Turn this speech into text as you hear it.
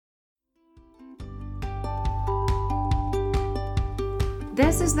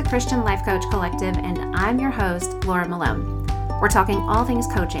This is the Christian Life Coach Collective, and I'm your host, Laura Malone. We're talking all things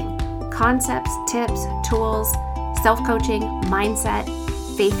coaching, concepts, tips, tools, self-coaching, mindset,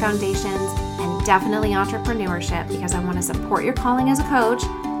 faith foundations, and definitely entrepreneurship, because I want to support your calling as a coach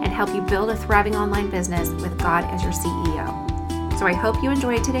and help you build a thriving online business with God as your CEO. So I hope you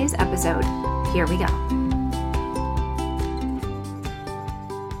enjoyed today's episode. Here we go.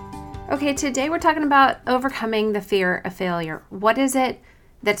 Okay, today we're talking about overcoming the fear of failure. What is it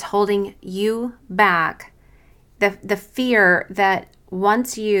that's holding you back? The fear that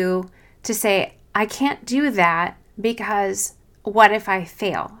wants you to say, I can't do that because what if I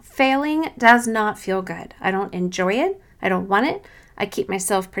fail? Failing does not feel good. I don't enjoy it. I don't want it. I keep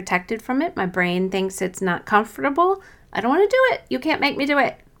myself protected from it. My brain thinks it's not comfortable. I don't want to do it. You can't make me do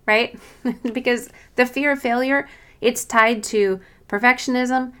it, right? Because the fear of failure, it's tied to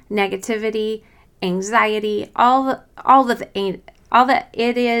perfectionism, negativity, anxiety, all the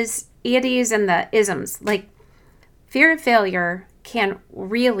it is and the isms. Like, fear of failure can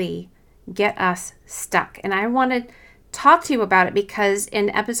really get us stuck. And I want to talk to you about it because in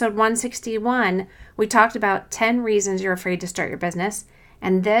episode 161, we talked about 10 reasons you're afraid to start your business.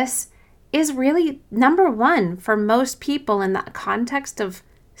 And this is really number one for most people in the context of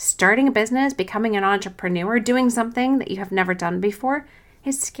starting a business, becoming an entrepreneur, doing something that you have never done before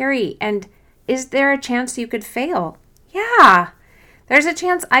is scary. And is there a chance you could fail? Yeah, there's a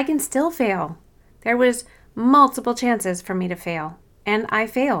chance I can still fail. There was multiple chances for me to fail, and I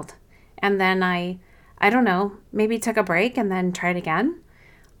failed. And then I don't know, maybe took a break and then tried again,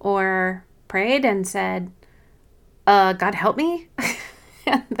 or prayed and said, God help me.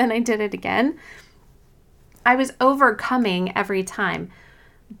 And then I did it again. I was overcoming every time.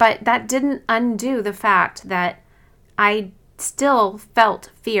 But that didn't undo the fact that I still felt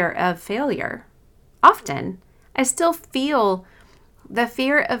fear of failure. Often, I still feel the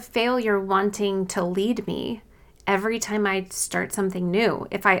fear of failure wanting to lead me every time I start something new.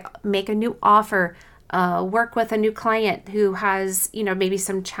 If I make a new offer, work with a new client who has, maybe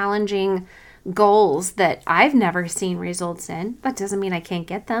some challenging goals that I've never seen results in, that doesn't mean I can't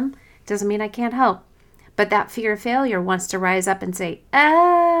get them. Doesn't mean I can't help. But that fear of failure wants to rise up and say,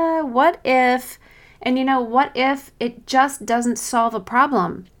 what if? And what if it just doesn't solve a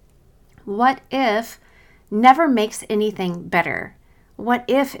problem? What if never makes anything better? What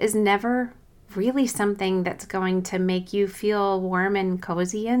if is never really something that's going to make you feel warm and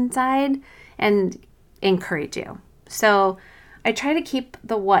cozy inside and encourage you? So I try to keep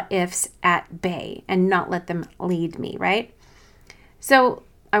the what ifs at bay and not let them lead me, right? So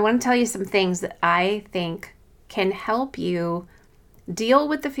I want to tell you some things that I think can help you deal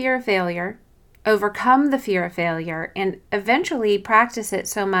with the fear of failure, overcome the fear of failure, and eventually practice it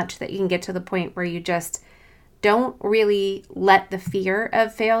so much that you can get to the point where you just don't really let the fear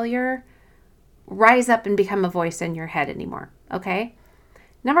of failure rise up and become a voice in your head anymore, okay?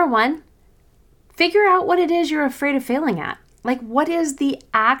 Number one, figure out what it is you're afraid of failing at. Like, what is the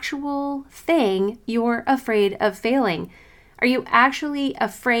actual thing you're afraid of failing? Are you actually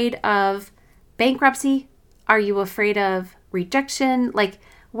afraid of bankruptcy? Are you afraid of rejection? Like,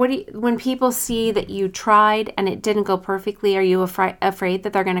 when people see that you tried and it didn't go perfectly, are you afraid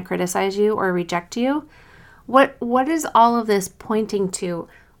that they're going to criticize you or reject you? What is all of this pointing to?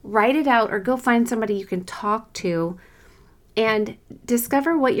 Write it out or go find somebody you can talk to and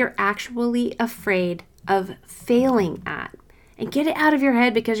discover what you're actually afraid of failing at. And get it out of your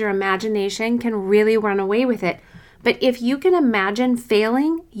head, because your imagination can really run away with it. But if you can imagine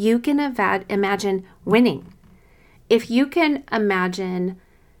failing, you can imagine winning. If you can imagine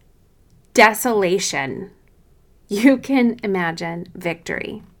desolation, you can imagine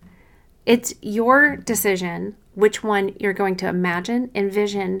victory. It's your decision which one you're going to imagine,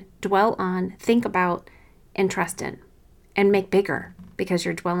 envision, dwell on, think about, and trust in, and make bigger because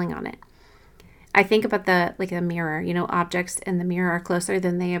you're dwelling on it. I think about the mirror, objects in the mirror are closer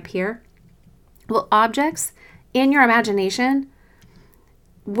than they appear. Well, objects in your imagination,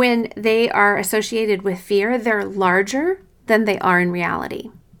 when they are associated with fear, they're larger than they are in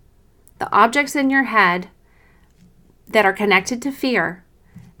reality. The objects in your head that are connected to fear,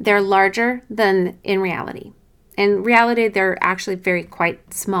 they're larger than in reality. In reality, they're actually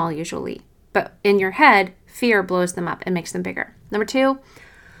quite small usually. But in your head, fear blows them up and makes them bigger. Number two,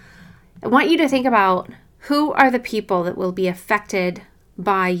 I want you to think about who are the people that will be affected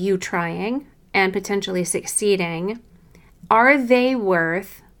by you trying and potentially succeeding. Are they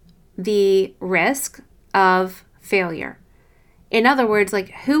worth the risk of failure? In other words,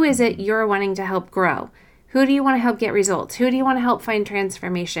 who is it you're wanting to help grow? Who do you want to help get results? Who do you want to help find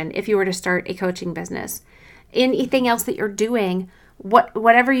transformation if you were to start a coaching business? Anything else that you're doing,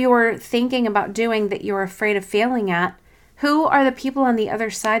 whatever you're thinking about doing that you're afraid of failing at, who are the people on the other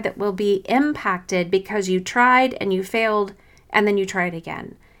side that will be impacted because you tried and you failed and then you tried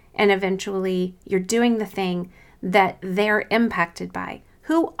again? And eventually you're doing the thing that they're impacted by.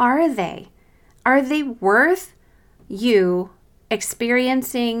 Who are they? Are they worth you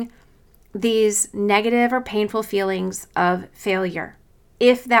experiencing these negative or painful feelings of failure?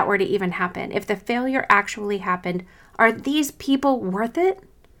 If that were to even happen, if the failure actually happened, are these people worth it?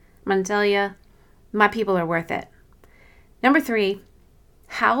 I'm going to tell you, my people are worth it. Number 3,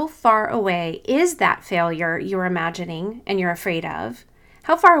 how far away is that failure you're imagining and you're afraid of?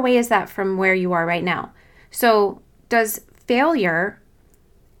 How far away is that from where you are right now? So does failure,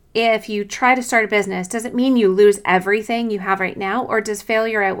 if you try to start a business, does it mean you lose everything you have right now? Or does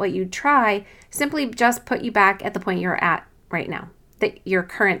failure at what you try simply just put you back at the point you're at right now, your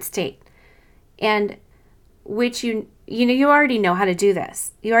current state? And which you already know how to do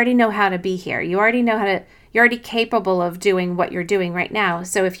this. You already know how to be here. You're already capable of doing what you're doing right now.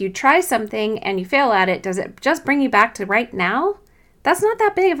 So if you try something and you fail at it, does it just bring you back to right now? That's not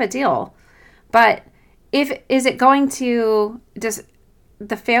that big of a deal. But is it going to, does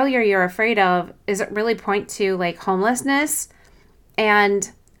the failure you're afraid of, is it really point to like homelessness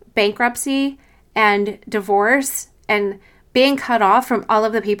and bankruptcy and divorce and being cut off from all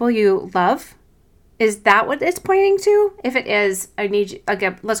of the people you love? Is that what it's pointing to? If it is, I need you,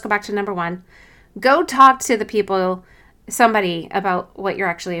 again, let's go back to number 1. Go talk to the people, somebody, about what you're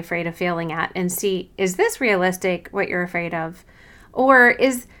actually afraid of failing at and see, is this realistic, what you're afraid of? Or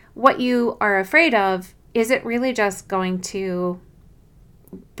is what you are afraid of, is it really just going to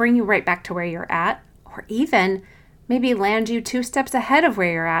bring you right back to where you're at? Or even maybe land you 2 steps ahead of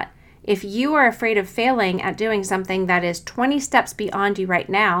where you're at? If you are afraid of failing at doing something that is 20 steps beyond you right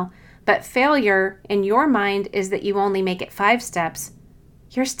now, but failure in your mind is that you only make it 5 steps,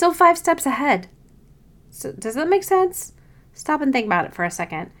 you're still 5 steps ahead. So does that make sense? Stop and think about it for a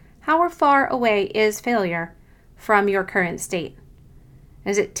second. How far away is failure from your current state?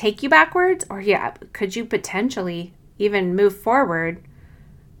 Does it take you backwards? Or could you potentially even move forward?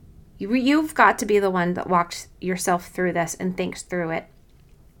 You've got to be the one that walks yourself through this and thinks through it.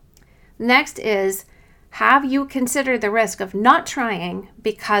 Next is, have you considered the risk of not trying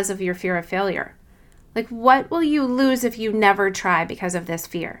because of your fear of failure? Like, what will you lose if you never try because of this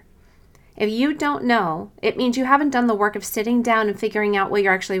fear? If you don't know, it means you haven't done the work of sitting down and figuring out what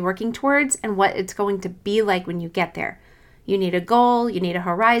you're actually working towards and what it's going to be like when you get there. You need a goal, you need a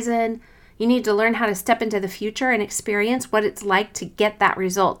horizon, you need to learn how to step into the future and experience what it's like to get that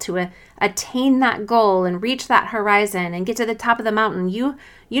result, to attain that goal and reach that horizon and get to the top of the mountain. You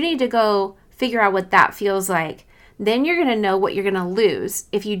need to go figure out what that feels like. Then you're going to know what you're going to lose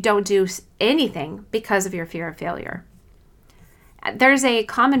if you don't do anything because of your fear of failure. There's a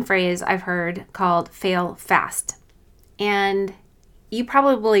common phrase I've heard called fail fast. And you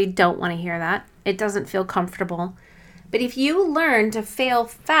probably don't want to hear that. It doesn't feel comfortable. But if you learn to fail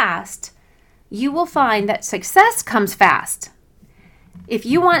fast, you will find that success comes fast. If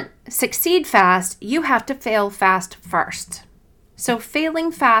you want to succeed fast, you have to fail fast first. So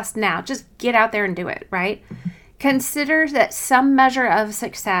failing fast now, just get out there and do it, right? Consider that some measure of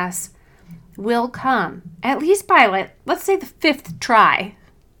success will come, at least by, let's say, the 5th try.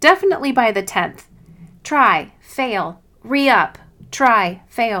 Definitely by the 10th. Try, fail, re-up. Try,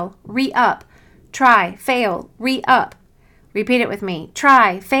 fail, re-up. Try, fail, re-up. Repeat it with me.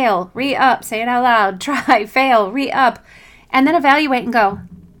 Try, fail, re-up. Say it out loud. Try, fail, re-up. And then evaluate and go,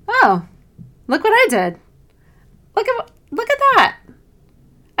 oh, look what I did. Look at that.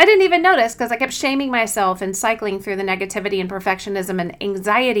 I didn't even notice because I kept shaming myself and cycling through the negativity and perfectionism and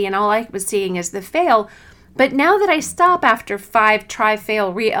anxiety, and all I was seeing is the fail. But now that I stop after 5 try,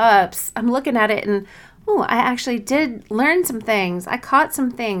 fail, re-ups, I'm looking at it and, oh, I actually did learn some things. I caught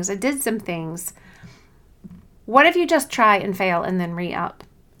some things. I did some things. What if you just try and fail and then re-up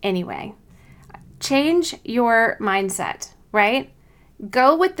anyway? Change your mindset, right?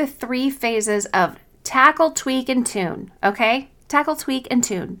 Go with the 3 phases of tackle, tweak, and tune, okay? Tackle, tweak, and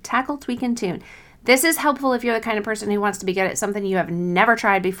tune. Tackle, tweak, and tune. This is helpful if you're the kind of person who wants to be good at something you have never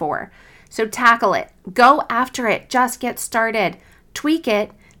tried before. So tackle it. Go after it. Just get started. Tweak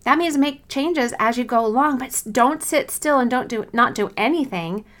it. That means make changes as you go along, but don't sit still and not do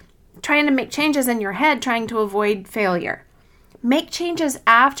anything trying to make changes in your head, trying to avoid failure. Make changes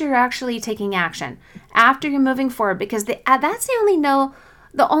after you're actually taking action, after you're moving forward, because that's the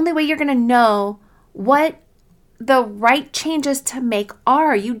only way you're going to know what the right changes to make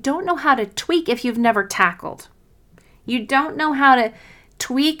are. You don't know how to tweak if you've never tackled. You don't know how to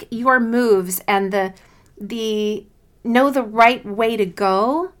tweak your moves and the know the right way to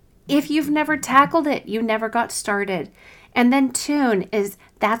go if you've never tackled it. You never got started. And then tune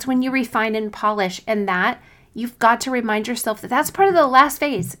that's when you refine and polish. And that you've got to remind yourself that that's part of the last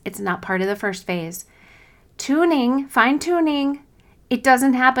phase. It's not part of the first phase. Tuning, fine tuning, it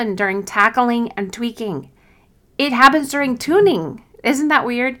doesn't happen during tackling and tweaking. It happens during tuning. Isn't that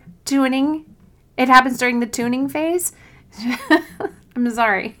weird? Tuning. It happens during the tuning phase. I'm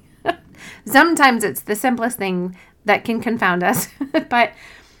sorry. Sometimes it's the simplest thing that can confound us. But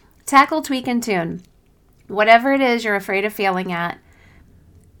tackle, tweak, and tune. Whatever it is you're afraid of failing at,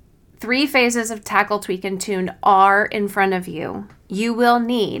 3 phases of tackle, tweak, and tune are in front of you. You will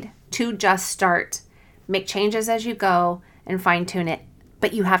need to just start. Make changes as you go and fine-tune it.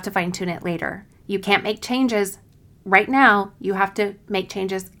 But you have to fine-tune it later. You can't make changes right now. You have to make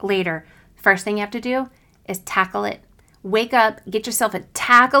changes later. First thing you have to do is tackle it. Wake up, get yourself a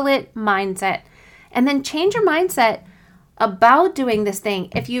tackle it mindset. And then change your mindset about doing this thing.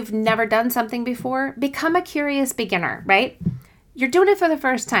 If you've never done something before, become a curious beginner, right? You're doing it for the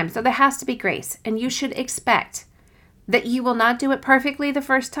first time, so there has to be grace. And you should expect that you will not do it perfectly the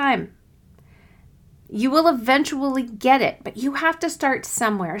first time. You will eventually get it, but you have to start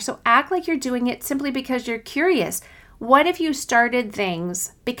somewhere. So act like you're doing it simply because you're curious. What if you started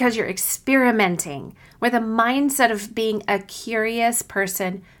things because you're experimenting with a mindset of being a curious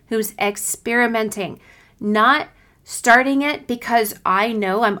person who's experimenting, not starting it because I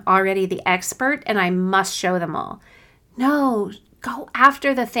know I'm already the expert and I must show them all. No, go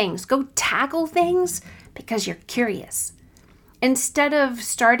after the things. Go tackle things because you're curious. Instead of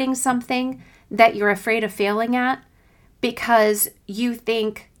starting something that you're afraid of failing at because you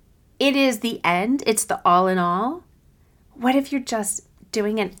think it is the end, it's the all in all. What if you're just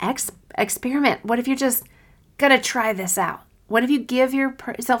doing an experiment? What if you're just going to try this out? What if you give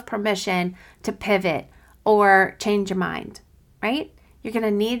yourself permission to pivot or change your mind, right? You're going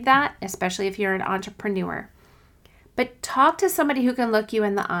to need that, especially if you're an entrepreneur. But talk to somebody who can look you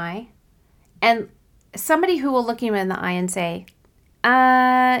in the eye, and somebody who will look you in the eye and say,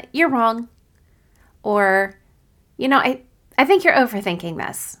 you're wrong. Or, I think you're overthinking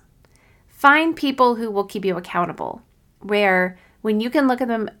this. Find people who will keep you accountable, where when you can look at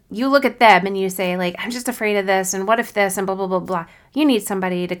them, you look at them and you say, like, I'm just afraid of this, and what if this, and blah, blah, blah, blah. You need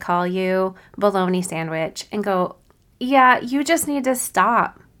somebody to call you bologna sandwich and go, yeah, you just need to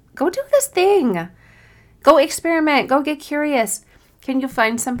stop. Go do this thing. Go experiment. Go get curious. Can you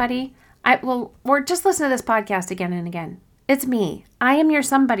find somebody? Or just listen to this podcast again and again. It's me. I am your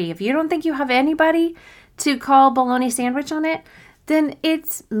somebody. If you don't think you have anybody to call bologna sandwich on it, then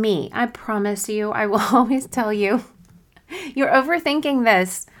it's me. I promise you, I will always tell you, you're overthinking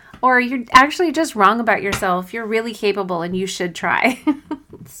this, or you're actually just wrong about yourself. You're really capable and you should try.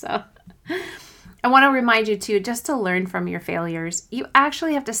 So I want to remind you too, just to learn from your failures, you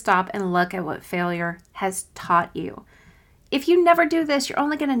actually have to stop and look at what failure has taught you. If you never do this, you're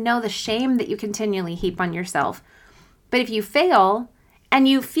only going to know the shame that you continually heap on yourself. But if you fail and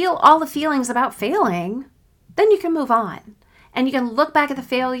you feel all the feelings about failing, then you can move on. And you can look back at the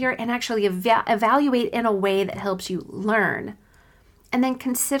failure and actually evaluate in a way that helps you learn. And then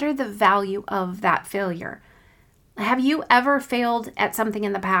consider the value of that failure. Have you ever failed at something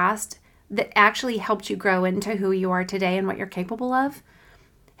in the past that actually helped you grow into who you are today and what you're capable of?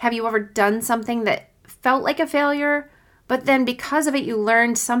 Have you ever done something that felt like a failure, but then because of it, you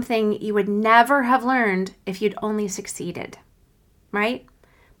learned something you would never have learned if you'd only succeeded, right?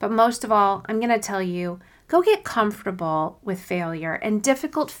 But most of all, I'm going to tell you, go get comfortable with failure and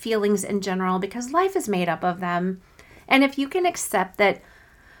difficult feelings in general, because life is made up of them. And if you can accept that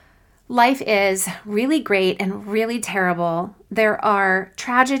life is really great and really terrible, there are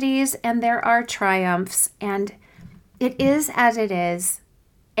tragedies and there are triumphs, and it is as it is,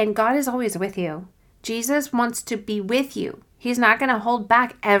 and God is always with you. Jesus wants to be with you. He's not going to hold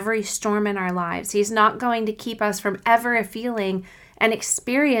back every storm in our lives. He's not going to keep us from ever feeling and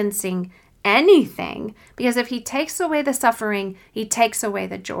experiencing anything, because if he takes away the suffering, he takes away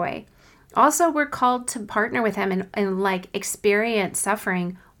the joy. Also, we're called to partner with him and experience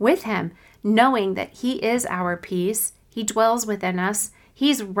suffering with him, knowing that he is our peace. He dwells within us.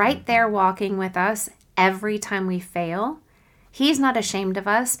 He's right there walking with us every time we fail. He's not ashamed of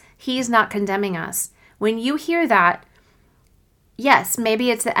us. He's not condemning us. When you hear that, yes,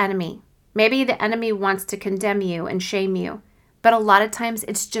 maybe it's the enemy. Maybe the enemy wants to condemn you and shame you. But a lot of times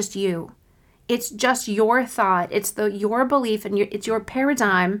it's just you. It's just your thought. It's your belief and it's your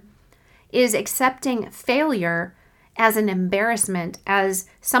paradigm is accepting failure as an embarrassment, as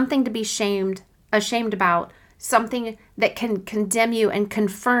something to be ashamed about, something that can condemn you and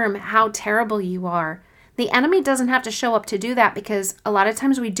confirm how terrible you are. The enemy doesn't have to show up to do that, because a lot of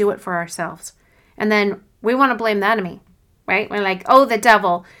times we do it for ourselves. And then we want to blame the enemy, right? We're like, oh, the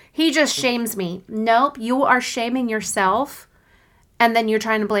devil, he just shames me. Nope, you are shaming yourself. And then you're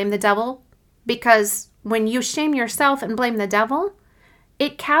trying to blame the devil, because when you shame yourself and blame the devil,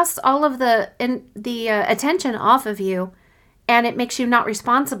 it casts all of the attention off of you, and it makes you not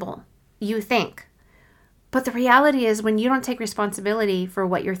responsible, you think. But the reality is, when you don't take responsibility for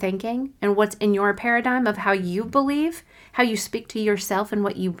what you're thinking and what's in your paradigm of how you believe, how you speak to yourself and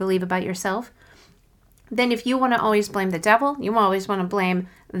what you believe about yourself, then if you want to always blame the devil, you always want to blame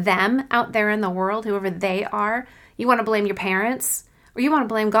them out there in the world, whoever they are, you want to blame your parents, or you want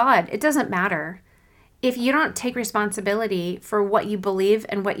to blame God, it doesn't matter. If you don't take responsibility for what you believe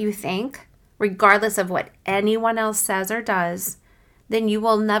and what you think, regardless of what anyone else says or does, then you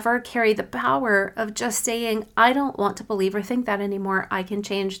will never carry the power of just saying, I don't want to believe or think that anymore. I can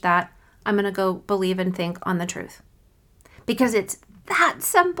change that. I'm going to go believe and think on the truth. Because it's that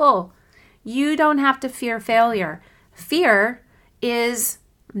simple. You don't have to fear failure. Fear is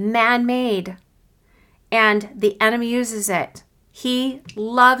man-made, and the enemy uses it. He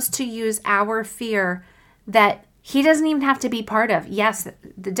loves to use our fear that he doesn't even have to be part of. Yes,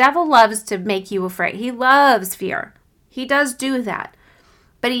 the devil loves to make you afraid. He loves fear. He does do that.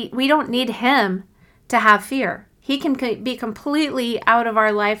 But we don't need him to have fear. He can be completely out of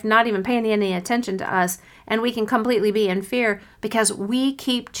our life, not even paying any attention to us, and we can completely be in fear because we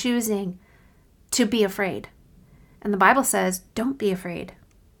keep choosing to be afraid. And the Bible says, don't be afraid.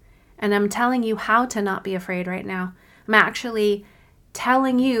 And I'm telling you how to not be afraid right now. I'm actually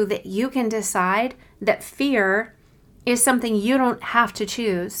telling you that you can decide that fear is something you don't have to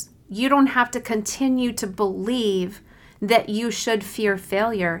choose. You don't have to continue to believe that you should fear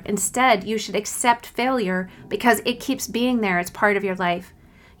failure. Instead, you should accept failure because it keeps being there. It's part of your life.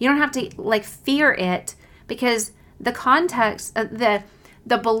 You don't have to fear it, because the context, the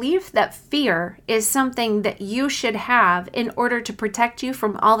belief that fear is something that you should have in order to protect you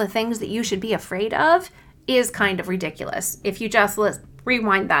from all the things that you should be afraid of is kind of ridiculous. If you just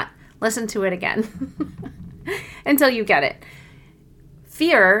rewind that, listen to it again until you get it.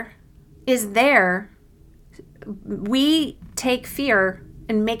 Fear is there. We take fear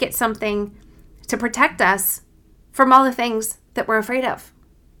and make it something to protect us from all the things that we're afraid of.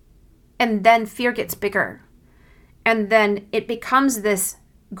 And then fear gets bigger. And then it becomes this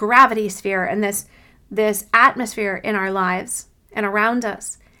gravity sphere and this atmosphere in our lives and around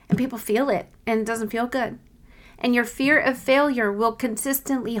us. And people feel it, and it doesn't feel good. And your fear of failure will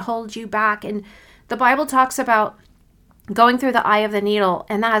consistently hold you back. And the Bible talks about going through the eye of the needle,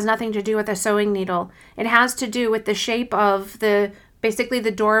 and that has nothing to do with a sewing needle. It has to do with the shape of basically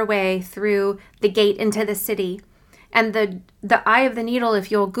the doorway through the gate into the city. And the eye of the needle,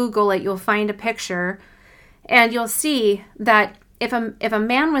 if you'll Google it, you'll find a picture, and you'll see that if a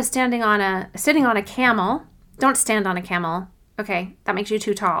man was sitting on a camel, don't stand on a camel. Okay, that makes you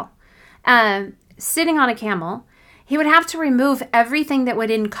too tall. Sitting on a camel, he would have to remove everything that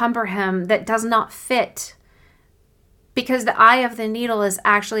would encumber him that does not fit, because the eye of the needle is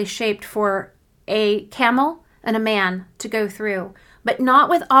actually shaped for a camel and a man to go through, but not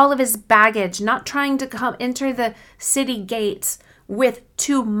with all of his baggage, not trying to enter the city gates with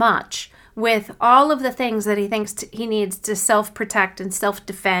too much, with all of the things that he thinks he needs to self-protect and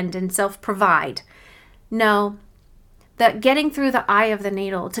self-defend and self-provide. No, that getting through the eye of the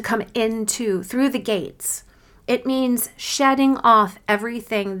needle to come through the gates, it means shedding off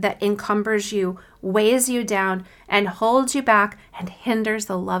everything that encumbers you, weighs you down, and holds you back and hinders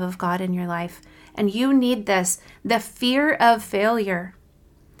the love of God in your life. And you need this. The fear of failure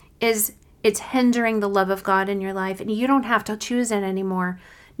it's hindering the love of God in your life, and you don't have to choose it anymore.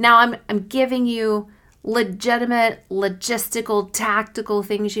 Now I'm giving you legitimate, logistical, tactical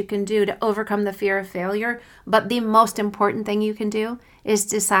things you can do to overcome the fear of failure. But the most important thing you can do is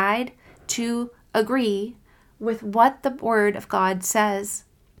decide to agree with what the Word of God says.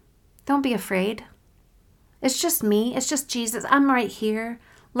 Don't be afraid. It's just me. It's just Jesus. I'm right here.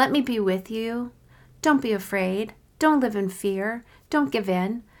 Let me be with you. Don't be afraid. Don't live in fear. Don't give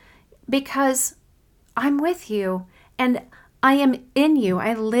in, because I'm with you and I am in you.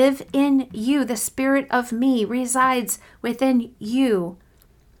 I live in you. The Spirit of me resides within you.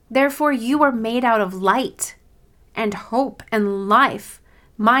 Therefore, you are made out of light and hope and life.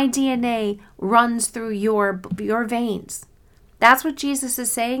 My DNA runs through your veins. That's what Jesus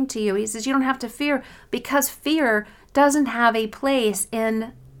is saying to you. He says you don't have to fear, because fear doesn't have a place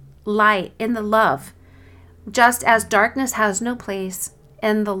in light, in the love, just as darkness has no place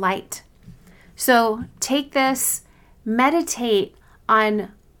in the light. So take this, meditate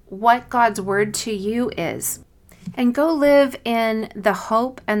on what God's word to you is. And go live in the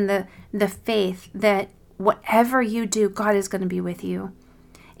hope and the faith that whatever you do, God is going to be with you.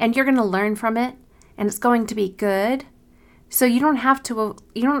 And you're going to learn from it, and it's going to be good. So you don't have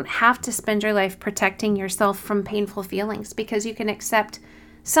to spend your life protecting yourself from painful feelings, because you can accept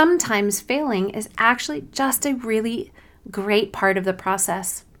sometimes failing is actually just a really great part of the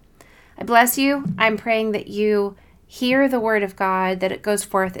process. I bless you. I'm praying that you hear the word of God, that it goes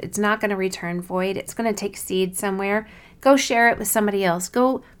forth. It's not going to return void. It's going to take seed somewhere. Go share it with somebody else.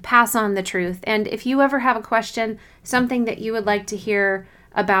 Go pass on the truth. And if you ever have a question, something that you would like to hear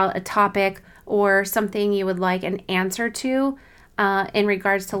about a topic, or something you would like an answer to in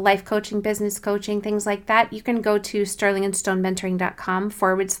regards to life coaching, business coaching, things like that, you can go to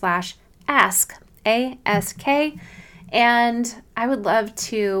sterlingandstonementoring.com/ask, A-S-K, and I would love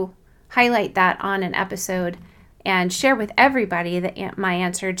to highlight that on an episode and share with everybody my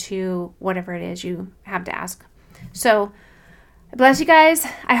answer to whatever it is you have to ask. So I bless you guys.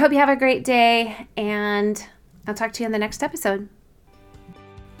 I hope you have a great day, and I'll talk to you in the next episode.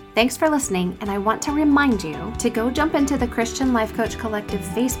 Thanks for listening, and I want to remind you to go jump into the Christian Life Coach Collective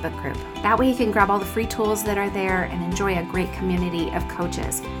Facebook group. That way you can grab all the free tools that are there and enjoy a great community of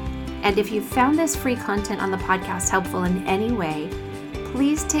coaches. And if you found this free content on the podcast helpful in any way,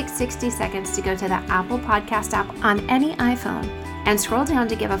 please take 60 seconds to go to the Apple Podcast app on any iPhone and scroll down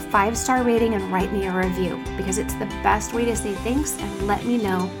to give a 5-star rating and write me a review, because it's the best way to say thanks and let me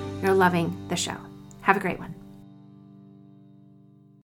know you're loving the show. Have a great one.